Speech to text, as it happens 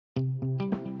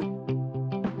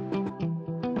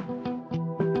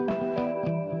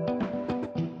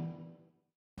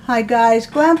Hi guys,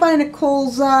 Glam by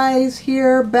Nicole's Eyes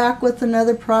here, back with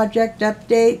another project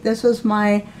update. This is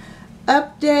my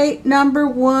update number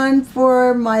 1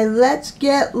 for my Let's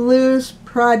Get Loose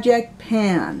project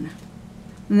pan.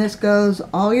 And this goes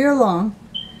all year long.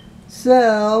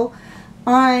 So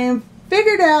I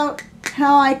figured out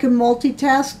how I can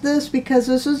multitask this, because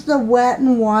this is the Wet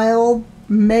n Wild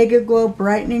Mega Glow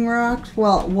Brightening Rocks.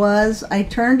 Well, it was.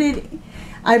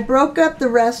 I broke up the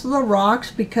rest of the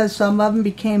rocks because some of them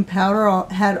became powder,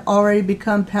 had already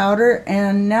become powder,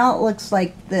 and now it looks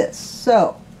like this.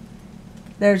 So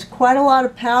there's quite a lot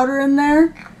of powder in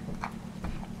there,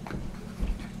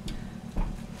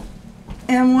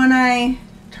 and when I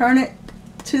turn it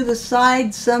to the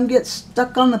side, some get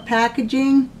stuck on the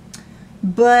packaging,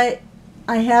 but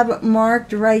I have it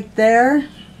marked right there.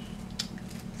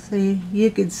 See,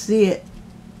 you can see it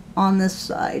on this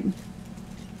side,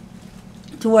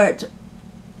 to where it's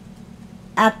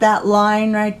at that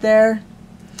line right there.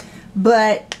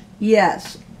 But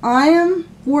yes, I am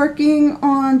working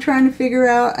on trying to figure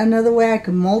out another way I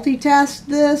can multitask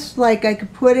this. Like, I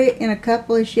could put it in a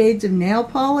couple of shades of nail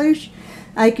polish.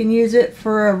 I can use it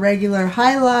for a regular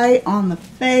highlight on the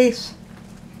face,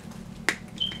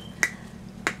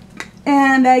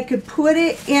 and I could put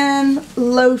it in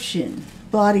lotion,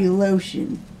 body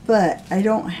lotion, but I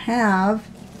don't have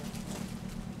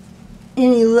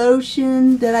any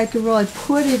lotion that I could really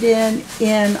put it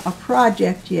in a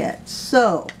project yet.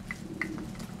 So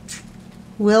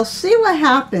we'll see what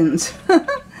happens.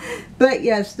 But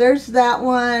yes, there's that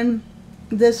one.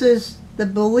 This is the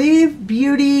Believe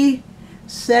Beauty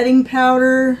setting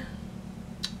powder.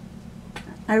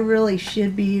 I really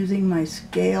should be using my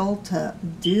scale to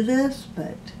do this,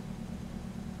 but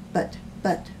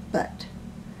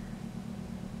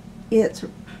it's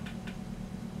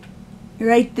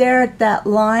right there at that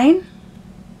line,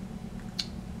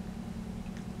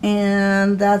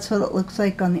 and that's what it looks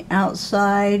like on the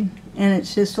outside, and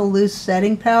it's just a loose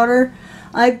setting powder.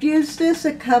 I've used this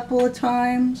a couple of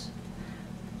times,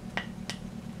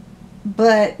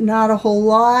 but not a whole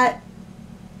lot.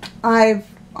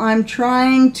 I'm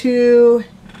trying to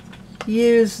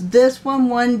use this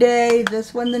one day,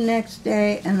 this one the next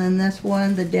day, and then this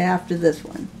one the day after this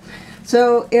one.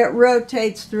 So it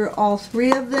rotates through all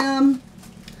 3 of them.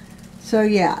 So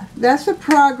yeah, that's the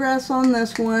progress on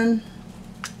this one.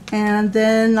 And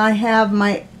then I have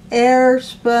my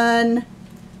Airspun,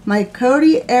 my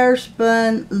Coty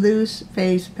Airspun loose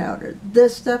face powder.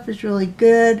 This stuff is really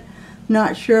good.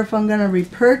 Not sure if I'm going to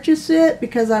repurchase it,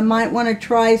 because I might want to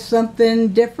try something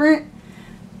different,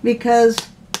 because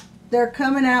they're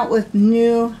coming out with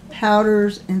new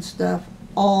powders and stuff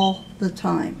all the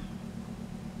time.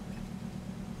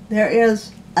 There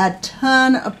is a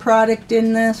ton of product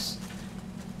in this.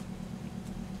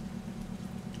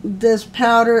 This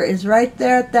powder is right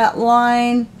there at that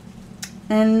line,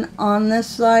 and on this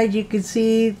side you can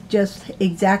see just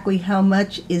exactly how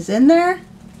much is in there.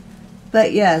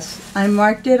 But yes, I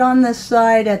marked it on this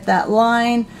side at that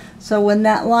line, so when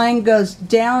that line goes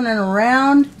down and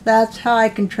around, that's how I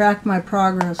can track my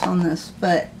progress on this.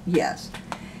 But yes,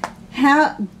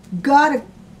 got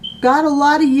a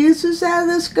lot of uses out of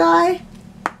this guy,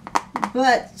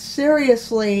 but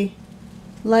seriously,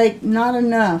 like, not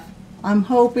enough. I'm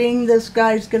hoping this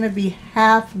guy's going to be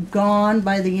half gone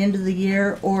by the end of the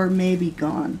year, or maybe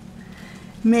gone.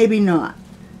 Maybe not.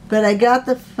 But I got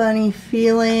the funny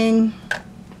feeling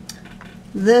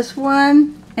this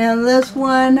one and this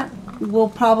one will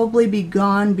probably be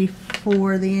gone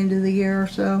before the end of the year or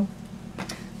so.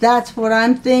 That's what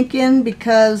I'm thinking,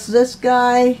 because this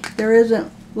guy, there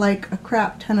isn't like a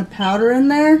crap ton of powder in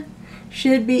there.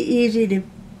 Should be easy to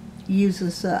use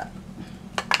this up.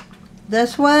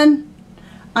 This one,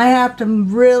 I have to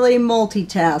really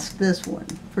multitask this one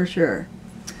for sure.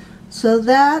 So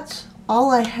that's all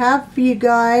I have for you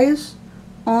guys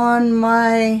on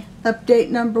my update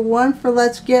number 1 for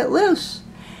Let's Get Loose.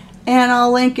 And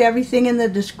I'll link everything in the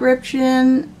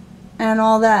description and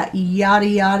all that yada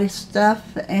yada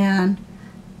stuff. And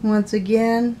once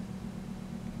again,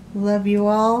 love you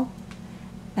all,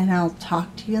 and I'll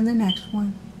talk to you in the next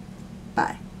one.